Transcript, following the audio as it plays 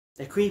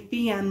They're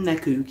creepy and they're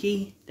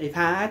kooky. They've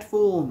had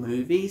 4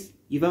 movies.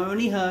 You've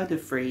only heard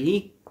of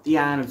 3. The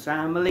Addams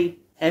Family.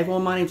 Hey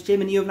everyone, my name's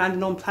Jim and you've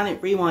landed on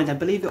Planet Rewind, and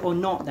believe it or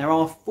not, there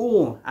are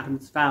 4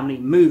 Addams Family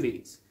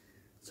movies.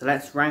 So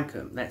let's rank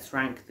them. Let's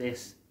rank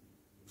this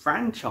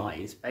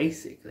franchise,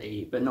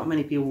 basically. But not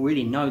many people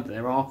really know that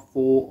there are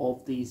 4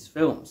 of these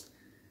films.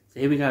 So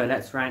here we go,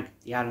 let's rank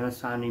the Addams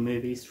Family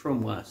movies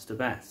from worst to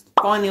best.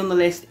 Finally on the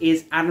list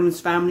is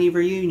Addams Family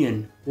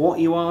Reunion.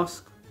 What, you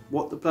ask?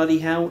 What the bloody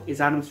hell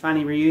is Addams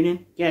Family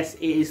Reunion? Yes,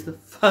 it is the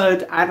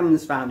 3rd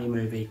Addams Family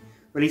movie,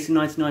 released in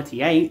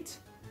 1998,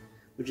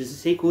 which is a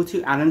sequel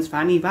to Addams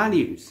Family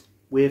Values,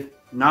 with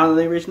none of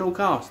the original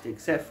cast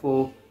except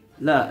for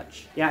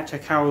Lurch. The actor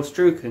Carol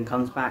Strucken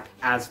comes back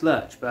as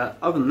Lurch, but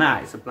other than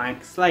that, it's a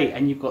blank slate,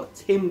 and you've got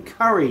Tim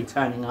Curry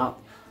turning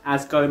up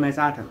as Gomez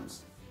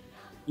Addams.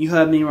 You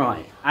heard me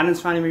right,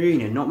 Addams Family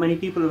Reunion, not many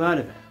people have heard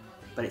of it,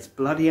 but it's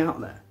bloody out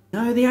there.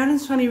 No, the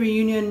Addams Family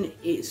Reunion,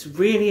 it's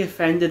really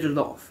offended a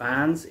lot of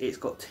fans. It's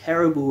got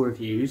terrible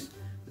reviews,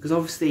 because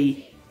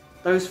obviously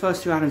those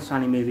first 2 Addams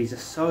Family movies are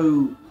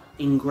so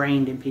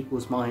ingrained in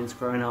people's minds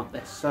growing up.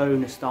 They're so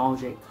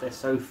nostalgic, they're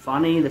so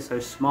funny, they're so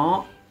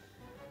smart.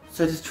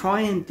 So to try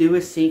and do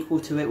a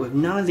sequel to it with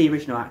none of the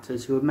original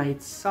actors who have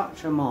made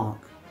such a mark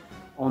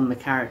on the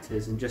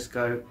characters and just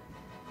go,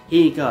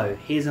 here you go,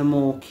 here's a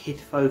more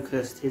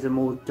kid-focused, here's a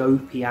more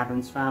dopey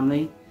Addams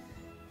Family,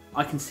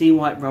 I can see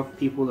why it rubbed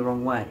people the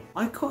wrong way.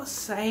 I gotta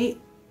say,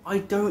 I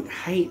don't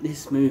hate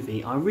this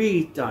movie, I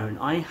really don't.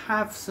 I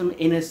have some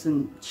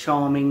innocent,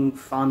 charming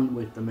fun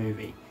with the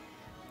movie.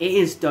 It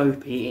is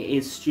dopey, it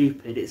is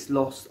stupid, it's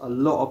lost a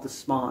lot of the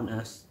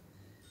smartness.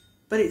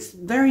 But it's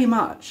very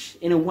much,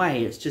 in a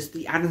way, it's just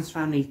the Addams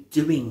Family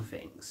doing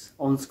things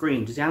on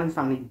screen. Just the Addams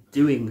Family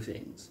doing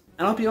things.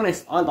 And I'll be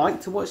honest, I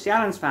like to watch the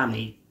Addams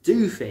Family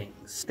do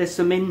things. There's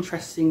some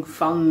interesting,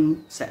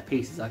 fun set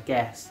pieces, I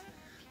guess.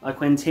 Like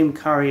when Tim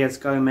Curry as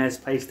Gomez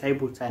plays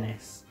table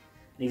tennis.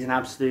 And he's an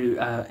absolute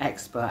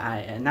expert at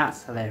it, and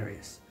that's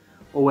hilarious.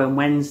 Or when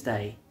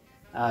Wednesday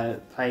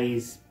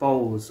plays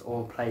bowls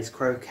or plays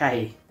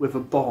croquet with a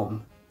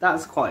bomb.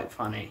 That's quite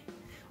funny.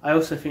 I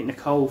also think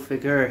Nicole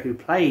Figueroa, who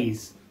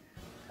plays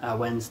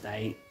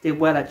Wednesday, did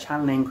well at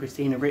channeling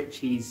Christina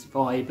Ricci's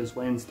vibe as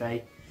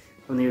Wednesday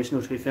from the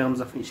original 2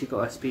 films. I think she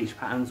got her speech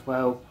patterns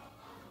well.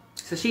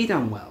 So she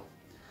done well.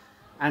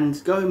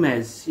 And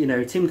Gomez, you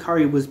know, Tim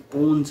Curry was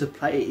born to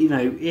play, you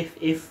know,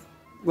 if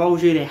Raul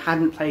Julia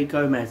hadn't played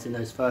Gomez in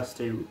those first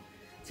 2,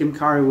 Tim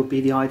Curry would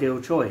be the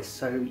ideal choice.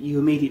 So you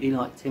immediately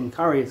like Tim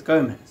Curry as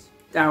Gomez.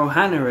 Daryl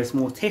Hannah as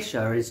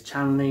Morticia is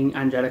channeling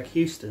Angelica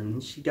Houston.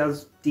 She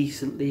does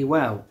decently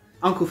well.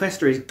 Uncle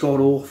Fester is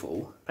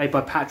god-awful, played by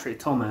Patrick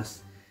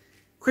Thomas.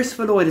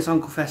 Christopher Lloyd as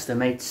Uncle Fester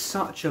made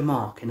such a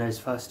mark in those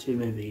first 2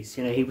 movies.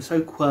 You know, he was so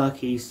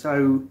quirky,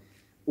 so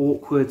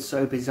awkward,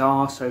 so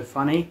bizarre, so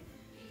funny.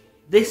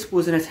 This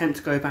was an attempt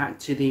to go back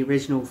to the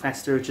original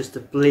Fester as just a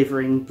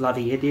blithering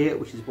bloody idiot,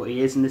 which is what he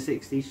is in the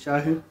 60s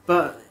show.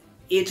 But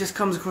it just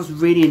comes across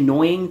really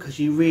annoying because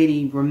you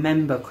really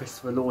remember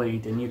Christopher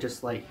Lloyd, and you're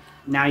just like,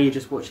 now you're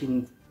just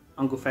watching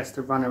Uncle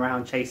Fester run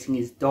around chasing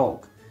his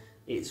dog.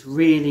 It's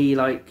really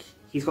like,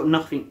 he's got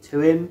nothing to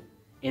him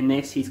in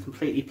this. He's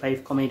completely played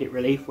for comedic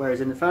relief,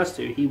 whereas in the first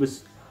 2 he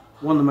was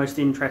one of the most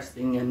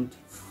interesting and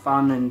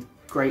fun and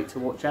great to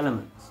watch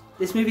elements.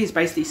 This movie is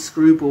basically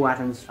screwball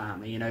Addams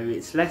Family, you know,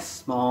 it's less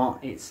smart,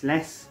 it's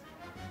less,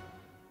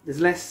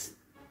 there's less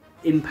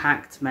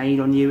impact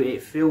made on you,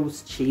 it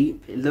feels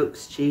cheap, it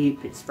looks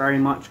cheap, it's very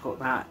much got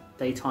that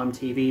daytime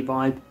TV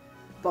vibe.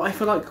 But I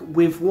feel like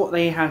with what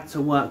they had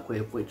to work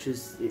with, which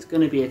is, it's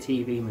going to be a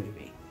TV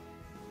movie,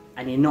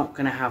 and you're not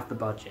going to have the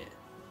budget,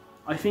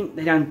 I think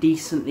they done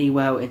decently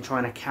well in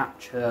trying to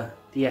capture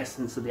the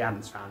essence of the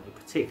Addams Family,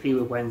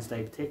 particularly with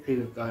Wednesday,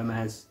 particularly with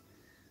Gomez.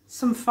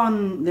 Some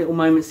fun little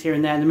moments here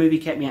and there. The movie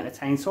kept me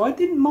entertained, so I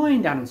didn't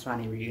mind Addams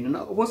Family Reunion.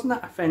 I wasn't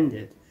that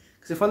offended,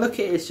 because if I look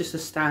at it, it's just a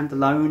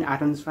standalone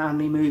Addams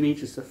Family movie,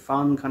 just a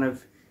fun kind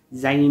of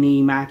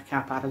zany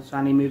madcap Addams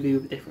Family movie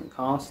with a different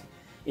cast.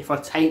 If I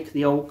take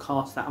the old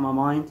cast out of my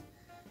mind,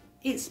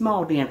 it's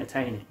mildly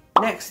entertaining.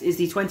 Next is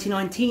the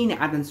 2019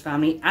 Addams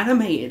Family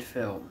animated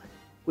film,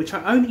 which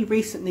I only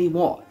recently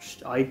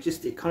watched.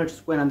 It kind of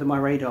just went under my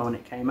radar when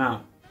it came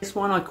out. This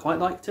one I quite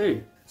like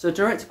too. So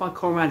directed by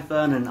Conrad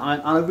Vernon,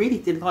 I really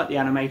did like the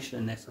animation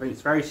in this. I think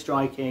it's very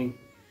striking,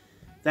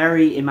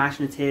 very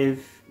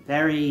imaginative,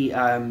 very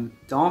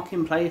dark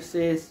in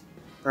places,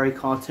 very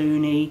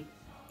cartoony.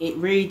 It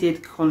really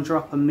did conjure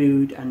up a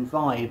mood and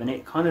vibe, and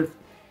it kind of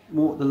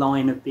walked the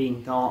line of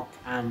being dark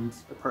and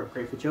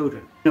appropriate for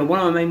children. You know, one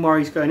of my main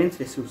worries going into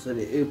this was that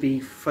it would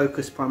be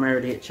focused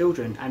primarily at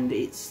children, and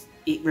it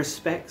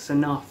respects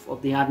enough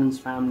of the Addams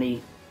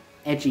Family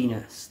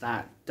edginess,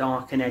 that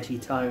dark and edgy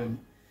tone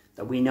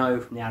that we know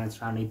from the Addams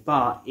Family,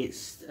 but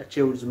it's a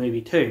children's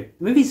movie too.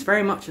 The movie's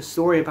very much a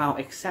story about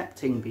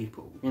accepting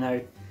people, you know.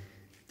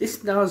 This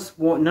does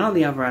what none of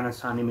the other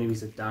Addams Family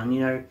movies have done, you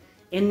know.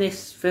 In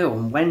this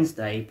film,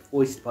 Wednesday,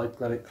 voiced by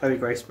Chloe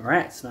Grace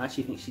Moretz, and I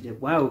actually think she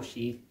did well.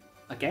 She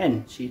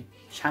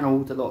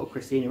channeled a lot of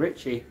Christina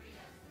Ricci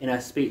in her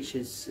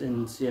speeches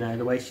and, you know,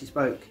 the way she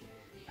spoke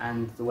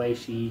and the way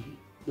the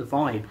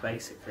vibe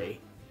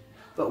basically.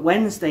 But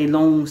Wednesday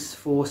longs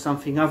for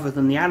something other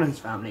than the Addams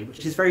Family,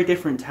 which is very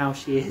different to how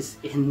she is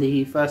in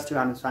the first two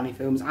Addams Family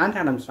films and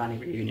Addams Family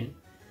Reunion.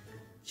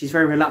 She's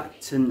very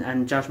reluctant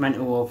and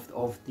judgmental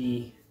of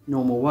the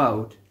normal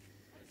world.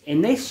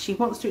 In this, she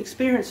wants to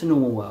experience a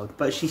normal world,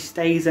 but she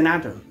stays an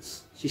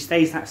Addams. She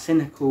stays that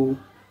cynical,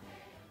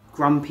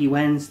 grumpy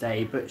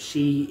Wednesday, but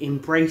she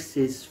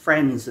embraces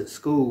friends at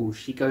school.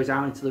 She goes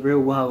out into the real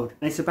world.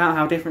 And it's about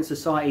how different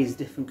societies,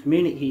 different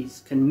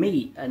communities can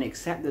meet and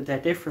accept that they're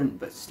different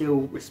but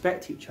still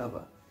respect each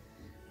other.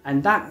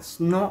 And that's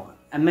not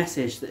a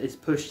message that is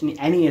pushed in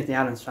any of the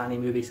Addams Family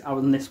movies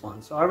other than this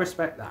one, so I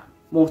respect that.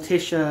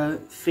 Morticia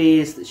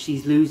fears that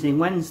she's losing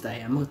Wednesday,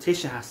 and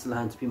Morticia has to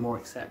learn to be more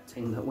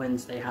accepting that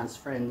Wednesday has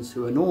friends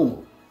who are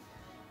normal.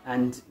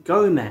 And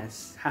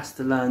Gomez has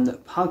to learn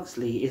that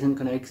Pugsley isn't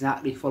going to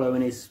exactly follow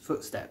in his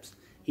footsteps.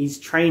 He's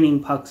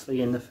training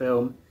Pugsley in the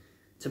film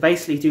to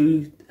basically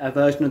do a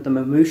version of the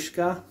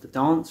Mamushka, the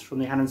dance from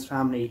the Addams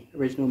Family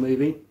original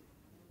movie.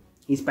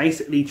 He's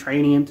basically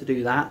training him to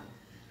do that,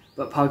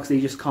 but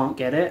Pugsley just can't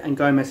get it, and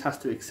Gomez has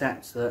to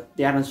accept that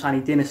the Addams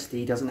Family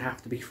dynasty doesn't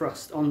have to be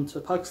thrust onto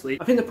Pugsley.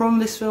 I think the problem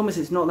with this film is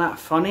it's not that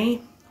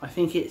funny. I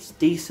think it's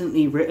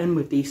decently written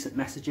with decent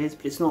messages,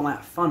 but it's not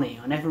that funny.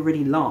 I never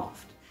really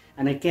laughed.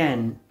 And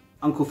again,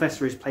 Uncle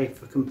Fester is played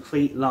for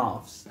complete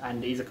laughs,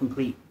 and he's a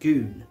complete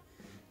goon.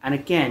 And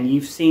again,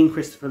 you've seen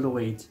Christopher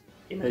Lloyd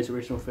in those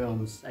original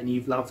films, and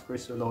you've loved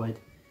Christopher Lloyd.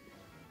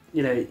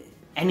 You know,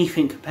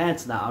 anything compared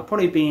to that, I'd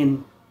probably be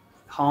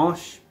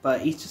harsh,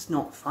 but he's just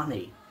not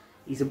funny.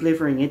 He's a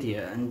blithering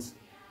idiot, and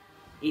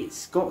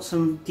it's got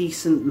some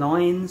decent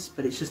lines,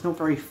 but it's just not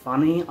very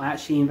funny. I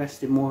actually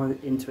invested more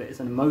into it as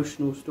an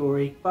emotional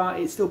story, but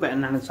it's still better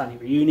than Addams Family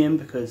Reunion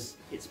because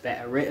it's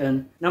better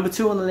written. Number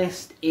 2 on the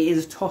list, it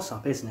is a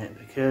toss-up, isn't it?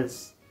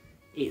 Because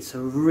it's a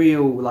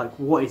real, like,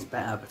 what is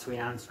better between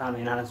Addams Family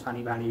and Addams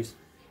Family Values?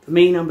 For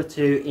me, number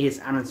 2 is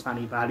Addams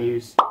Family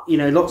Values. You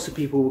know, lots of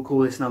people will call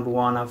this number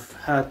 1. I've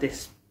heard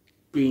this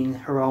being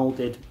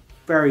heralded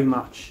very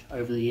much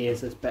over the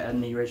years as better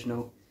than the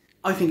original.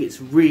 I think it's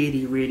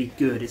really, really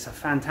good. It's a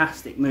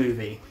fantastic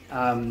movie.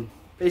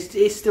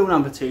 It's still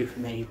number 2 for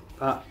me,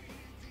 but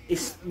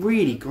it's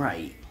really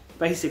great.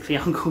 Basically,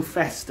 Uncle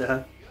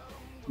Fester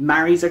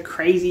marries a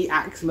crazy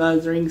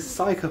axe-murdering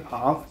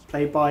psychopath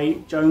played by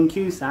Joan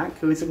Cusack,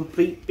 who is a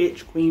complete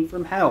bitch queen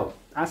from hell.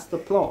 That's the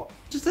plot.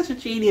 Just such a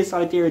genius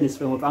idea in this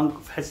film of Uncle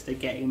Fester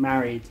getting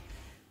married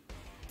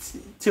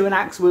to an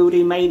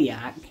axe-wielding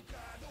maniac,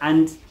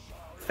 and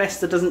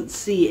Fester doesn't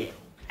see it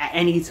at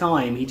any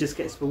time. He just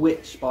gets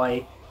bewitched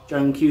by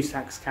Joan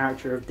Cusack's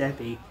character of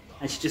Debbie,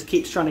 and she just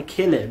keeps trying to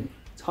kill him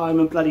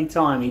time and bloody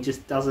time. He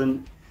just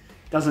doesn't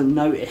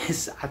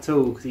notice at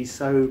all because he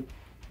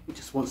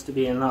just wants to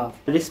be in love.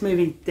 But this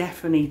movie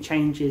definitely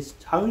changes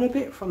tone a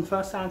bit from the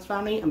first Addams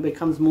Family and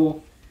becomes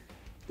more,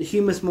 the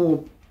humour's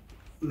more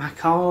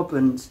macabre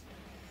and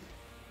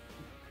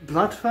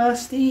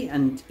bloodthirsty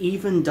and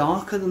even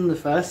darker than the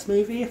first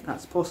movie, if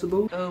that's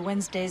possible. Oh,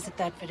 Wednesday's at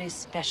that very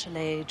special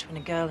age when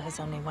a girl has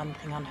only one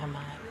thing on her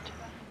mind.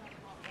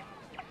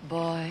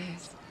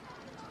 Boys.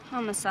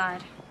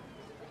 Homicide.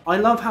 I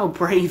love how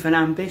brave and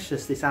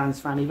ambitious this Addams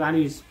Family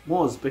Values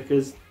was,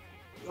 because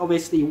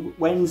obviously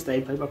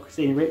Wednesday, played by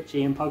Christina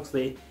Ricci, and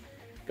Pugsley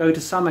go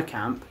to summer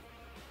camp.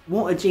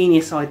 What a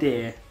genius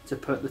idea to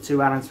put the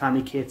 2 Addams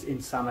Family kids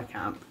in summer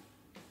camp.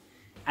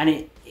 And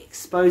it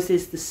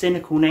exposes the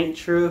cynical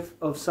nature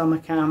of summer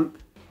camp,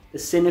 the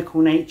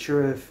cynical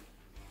nature of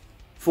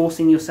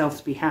forcing yourself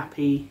to be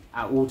happy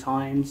at all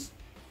times,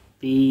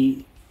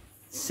 the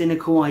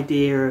cynical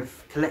idea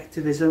of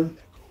collectivism.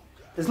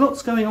 There's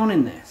lots going on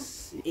in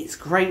this. It's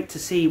great to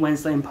see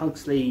Wednesday and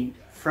Pugsley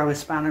throw a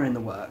spanner in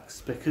the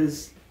works,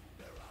 because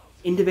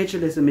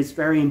individualism is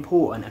very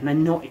important and they're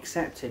not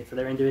accepted for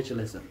their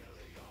individualism.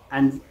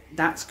 And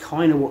that's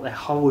kind of what their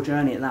whole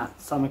journey at that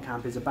summer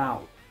camp is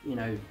about. You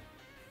know,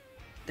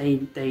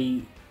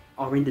 they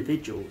are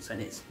individuals, and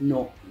it's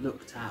not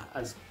looked at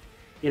as,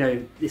 you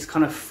know, this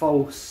kind of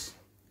false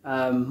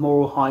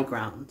moral high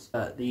ground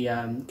that the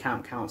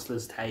camp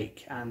counsellors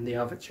take and the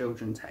other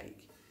children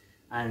take.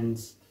 And,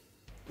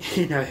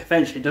 you know,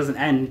 eventually it doesn't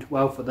end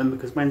well for them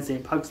because Wednesday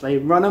and Pugsley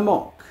run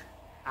amok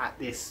at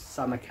this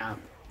summer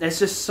camp. There's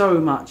just so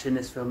much in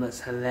this film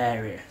that's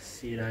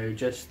hilarious, you know,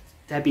 just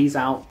Debbie's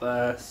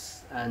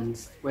outbursts,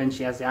 and when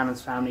she has the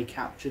Addams family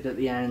captured at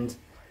the end,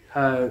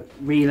 her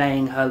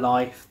relaying her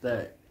life,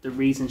 that the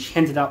reason she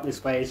ended up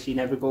this way is she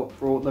never got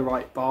brought the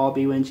right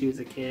Barbie when she was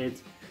a kid.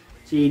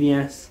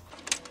 Genius.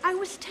 I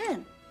was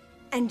 10.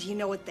 And you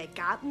know what they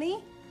got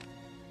me?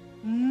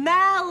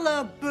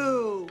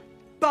 Malibu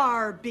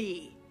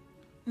Barbie.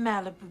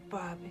 Malibu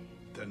Barbie.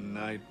 The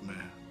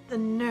nightmare. The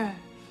nerve.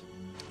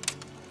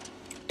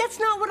 That's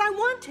not what I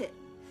wanted.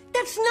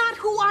 That's not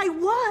who I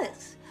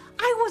was.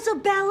 I was a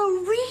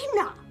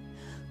ballerina.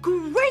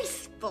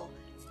 Graceful,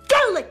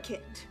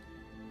 delicate.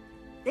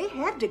 They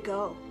had to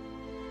go.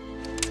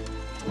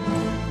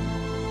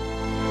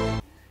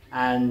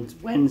 and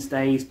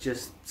Wednesday's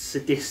just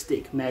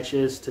sadistic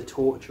measures to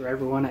torture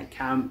everyone at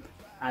camp,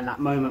 and that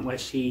moment where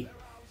she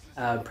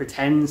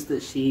pretends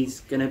that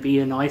she's gonna be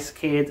a nice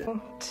kid. Oh,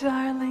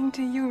 darling,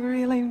 do you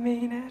really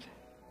mean it?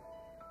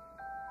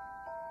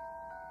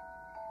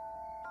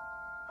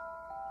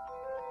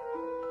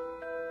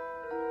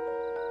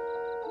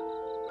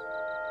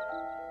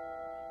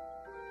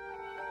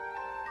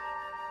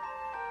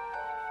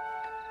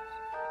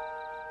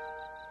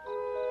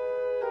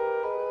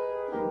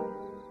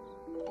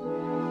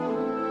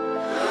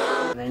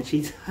 And then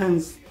she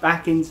turns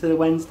back into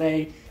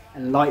Wednesday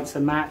and lights a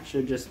match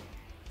and just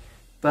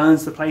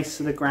burns the place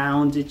to the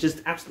ground. It's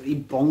just absolutely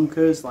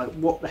bonkers. Like,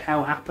 what the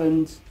hell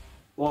happened?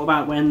 What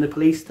about when the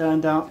police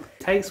turned up?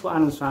 Takes what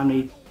Addams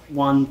Family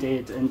 1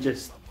 did and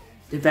just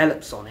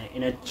develops on it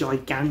in a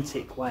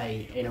gigantic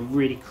way, in a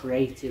really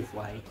creative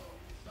way.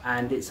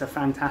 And it's a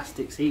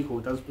fantastic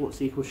sequel, does what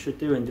sequels should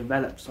do and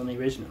develops on the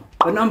original.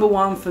 But number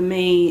 1 for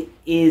me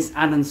is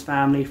Addams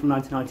Family from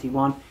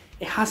 1991.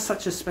 It has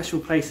such a special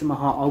place in my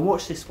heart. I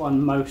watched this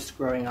one most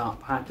growing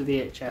up. I had the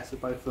VHS of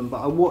both of them,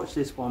 but I watched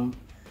this one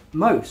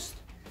most.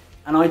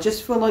 And I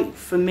just feel like,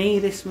 for me,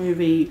 this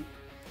movie,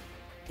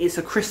 it's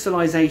a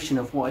crystallization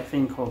of what I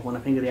think of when I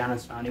think of the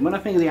Addams Family. When I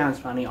think of the Addams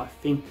Family, I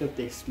think of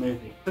this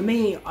movie. For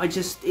me,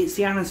 it's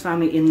the Addams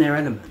Family in their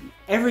element.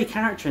 Every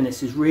character in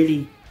this is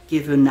really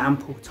given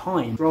ample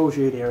time. Raul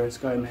Julia as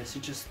Gomez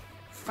is just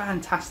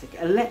fantastic,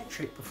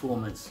 electric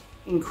performance,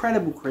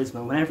 incredible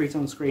charisma whenever he's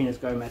on screen as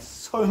Gomez,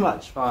 so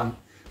much fun.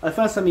 The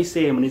first time you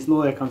see him when his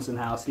lawyer comes in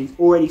the house, he's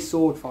already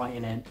sword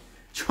fighting him,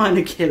 trying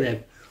to kill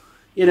him.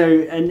 You know,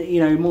 and you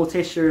know,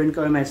 Morticia and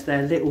Gomez,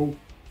 their little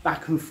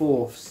back and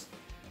forths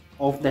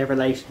of their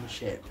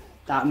relationship,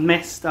 that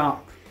messed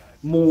up,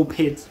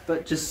 morbid,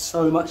 but just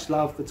so much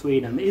love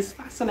between them, is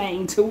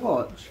fascinating to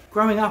watch.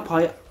 Growing up,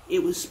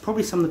 it was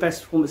probably some of the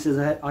best performances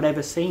I'd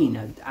ever seen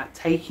at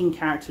taking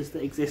characters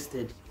that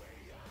existed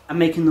and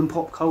making them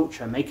pop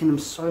culture, making them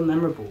so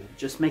memorable,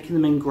 just making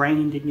them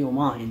ingrained in your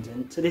mind.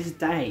 And to this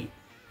day,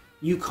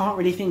 you can't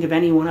really think of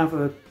anyone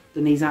other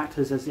than these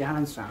actors as the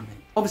Addams Family.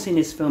 Obviously in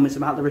this film it's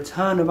about the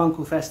return of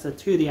Uncle Fester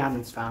to the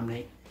Addams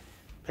Family,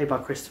 played by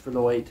Christopher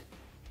Lloyd,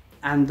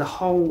 and the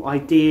whole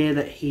idea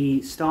that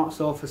he starts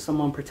off as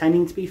someone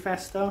pretending to be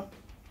Fester,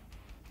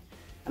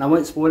 and I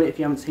won't spoil it if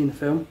you haven't seen the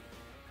film,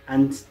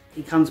 and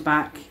he comes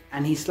back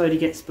and he slowly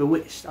gets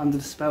bewitched under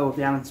the spell of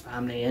the Addams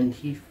Family and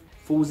he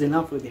falls in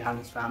love with the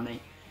Addams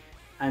Family.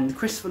 And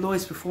Christopher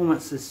Lloyd's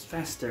performance as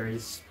Fester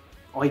is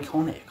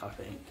iconic, I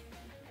think.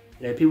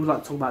 You know, people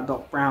like to talk about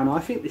Doc Brown. I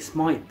think this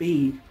might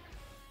be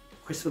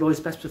Christopher Lloyd's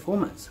best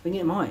performance. I think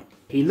it might.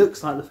 He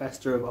looks like the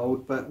Fester of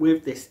old, but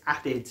with this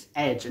added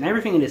edge, and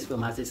everything in this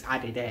film has this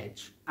added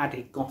edge,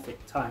 added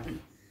gothic tone.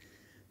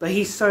 But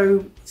he's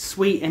so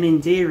sweet and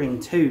endearing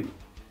too.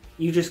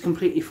 You just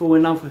completely fall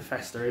in love with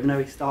Fester, even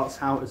though he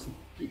starts out as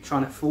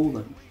trying to fool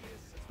them.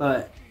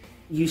 But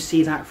you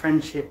see that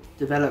friendship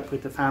develop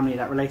with the family,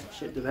 that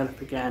relationship develop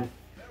again,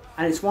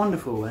 and it's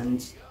wonderful.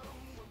 And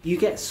you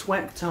get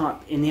swept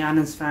up in the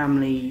Addams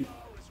Family,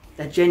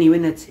 their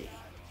genuinity,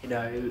 you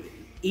know,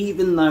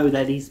 even though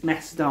they're these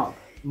messed up,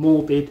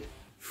 morbid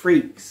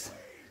freaks,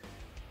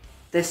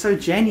 they're so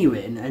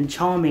genuine and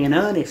charming and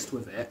earnest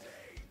with it,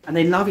 and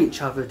they love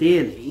each other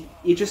dearly.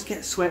 You just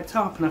get swept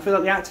up, and I feel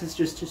like the actors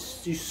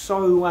just do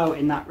so well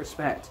in that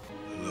respect.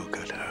 Look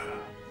at her.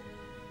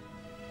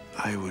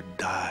 I would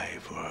die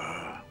for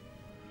her.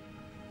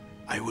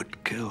 I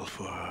would kill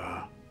for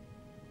her.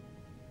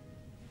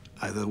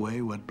 Either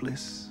way, what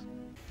bliss.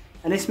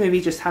 And this movie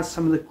just has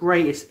some of the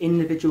greatest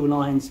individual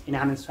lines in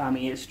Addams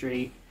Family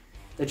history.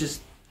 They're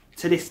just,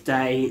 to this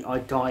day, I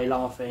die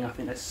laughing. I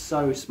think they're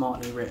so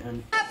smartly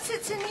written. Perhaps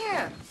it's in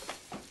here.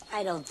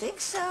 I don't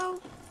think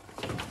so.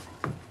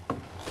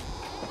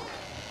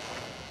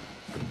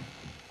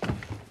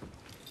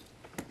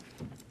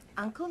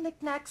 Uncle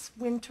Knick-Knack's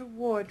winter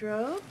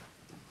wardrobe.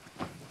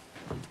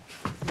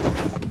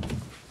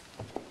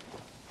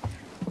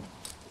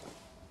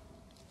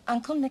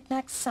 Uncle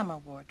Knick-Knack's summer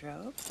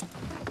wardrobe.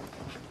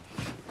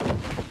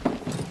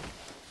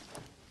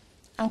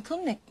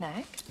 Uncle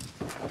Knick-Knack.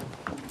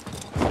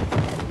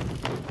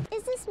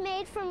 Is this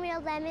made from real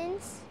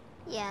lemons?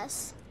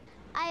 Yes.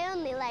 I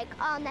only like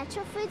all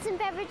natural foods and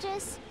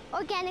beverages,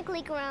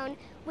 organically grown,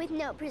 with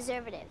no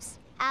preservatives.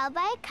 I'll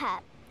buy a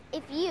cup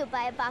if you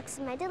buy a box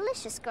of my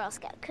delicious Girl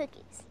Scout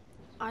cookies.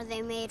 Are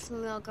they made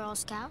from real Girl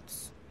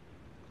Scouts?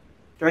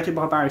 Directed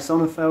by Barry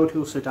Sonnenfeld, who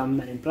also done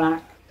Men in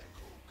Black.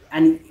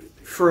 And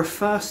for a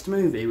first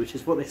movie, which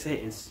is what this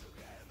is,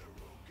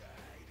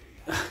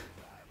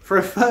 for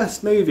a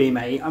first movie,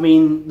 mate, I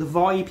mean, the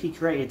vibe he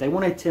created, they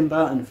wanted Tim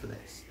Burton for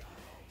this.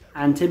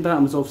 And Tim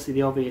Burton was obviously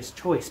the obvious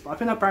choice, but I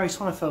think that Barry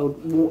Sonnenfeld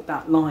walked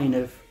that line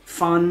of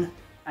fun,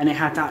 and it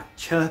had that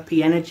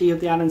chirpy energy of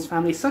the Addams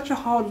Family. It's such a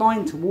hard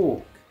line to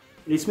walk.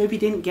 This movie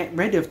didn't get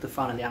rid of the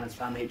fun of the Addams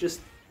Family,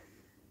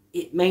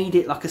 it made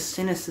it like a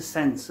sinister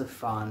sense of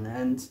fun,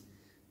 and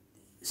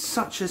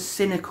such a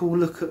cynical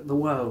look at the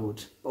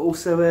world, but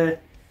also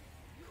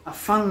a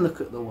fun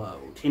look at the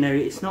world. You know,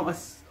 it's not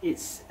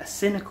it's a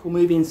cynical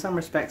movie in some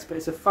respects, but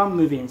it's a fun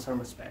movie in some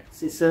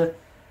respects. It's a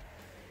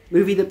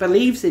movie that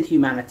believes in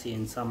humanity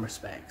in some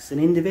respects, and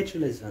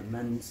individualism,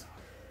 and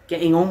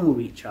getting on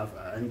with each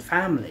other, and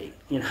family.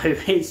 You know,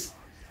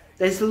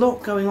 there's a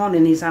lot going on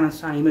in these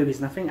Addams Family movies,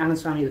 and I think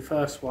Addams Family, the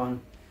first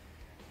one,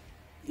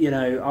 you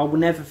know, I will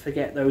never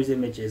forget those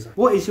images.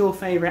 What is your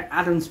favourite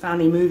Addams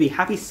Family movie?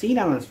 Have you seen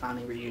Addams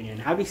Family Reunion?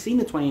 Have you seen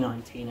the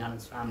 2019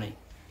 Addams Family?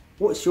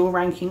 What's your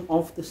ranking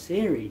of the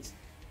series?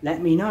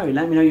 Let me know.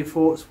 Let me know your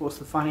thoughts. What's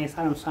the funniest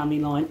Addams Family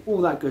line?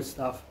 All that good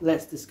stuff.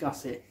 Let's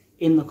discuss it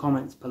in the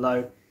comments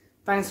below.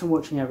 Thanks for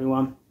watching,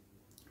 everyone.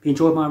 If you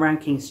enjoyed my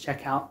rankings,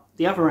 check out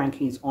the other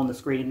rankings on the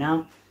screen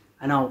now.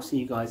 And I will see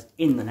you guys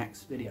in the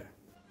next video.